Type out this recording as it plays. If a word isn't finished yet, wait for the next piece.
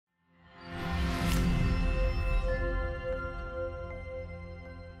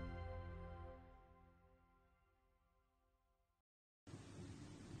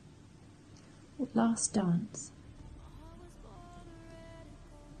Last Dance.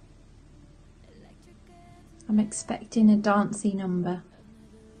 I'm expecting a dancey number.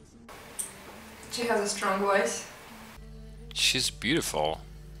 She has a strong voice. She's beautiful.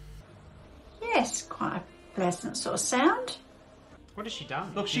 Yes, quite a pleasant sort of sound. What has she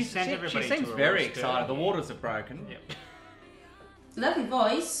done? Look, she sent everybody seems to a very roast, excited. The waters are broken. Yep. Lovely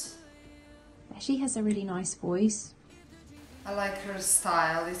voice. She has a really nice voice. I like her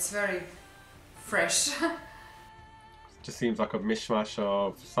style, it's very fresh. Just seems like a mishmash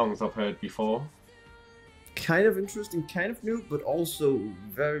of songs I've heard before. Kind of interesting, kind of new, but also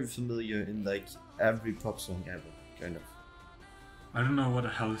very familiar in like every pop song ever, kind of. I don't know what the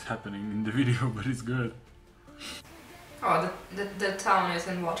hell is happening in the video, but it's good. Oh, the town is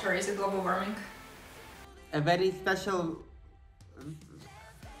in water. Is it global warming? A very special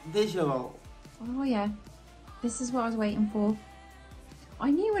visual. Oh yeah, this is what I was waiting for. I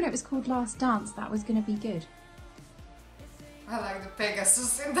knew when it was called Last Dance that was going to be good. I like the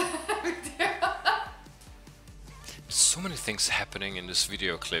Pegasus in the video. So many things happening in this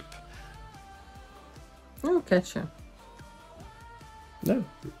video clip. Oh, catchy. No,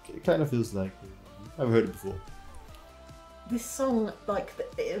 it kind of feels like I've heard it before. This song, like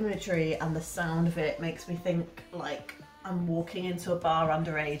the imagery and the sound of it, makes me think like I'm walking into a bar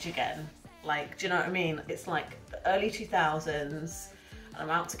underage again. Like, do you know what I mean? It's like the early 2000s, and I'm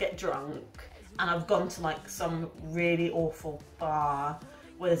out to get drunk, and I've gone to like some really awful bar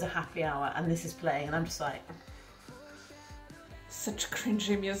where there's a happy hour, and this is playing, and I'm just like... Such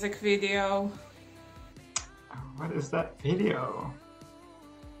cringy music video. What is that video?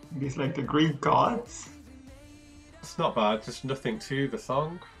 These like the Greek gods? It's not bad, just nothing to the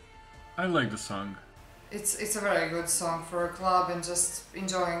song. I like the song. It's a very good song for a club and just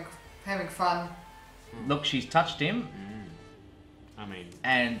enjoying, having fun. Look, she's touched him. I mean,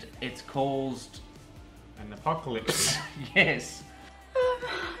 and it's caused an apocalypse. Yes.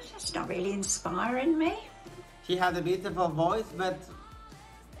 That's not really inspiring me. She has a beautiful voice, but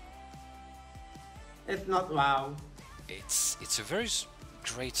it's not wow. It's a very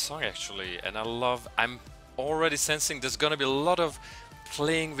great song actually, and I'm already sensing there's gonna be a lot of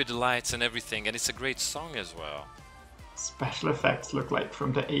playing with the lights and everything, and it's a great song as well. Special effects look like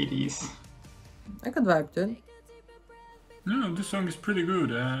from the 80s. I could vibe to it. No, this song is pretty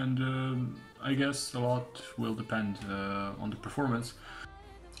good, and I guess a lot will depend on the performance.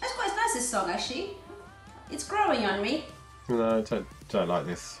 That's quite nice, this song, actually. It's growing on me. No, I don't like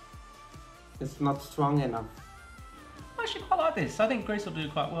this. It's not strong enough. I actually quite like this. I think Greece will do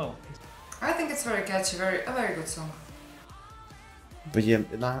quite well. I think it's very catchy, a very good song. But yeah,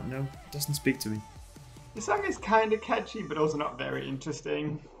 no, it doesn't speak to me. The song is kind of catchy, but also not very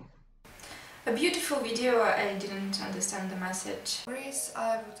interesting. A beautiful video, I didn't understand the message. Greece,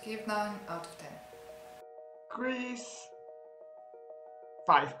 I would give 9 out of 10. Greece,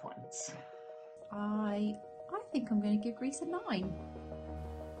 5 points. I think I'm going to give Greece a 9.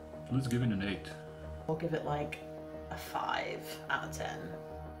 Let's give it an 8. I'll give it like a 5 out of 10.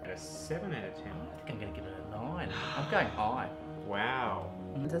 a 7 out of 10. I think I'm going to give it a 9. I'm going high. Wow.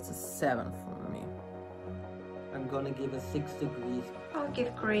 That's a 7 for me. I'm gonna give a 6 to Greece. I'll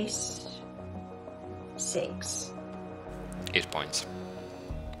give Greece 6. 8 points.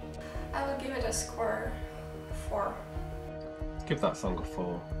 I will give it a score 4. Give that song a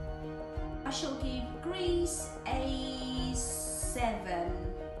 4. I shall give Greece a 7.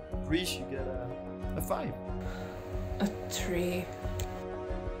 Greece, you get a 5. A 3.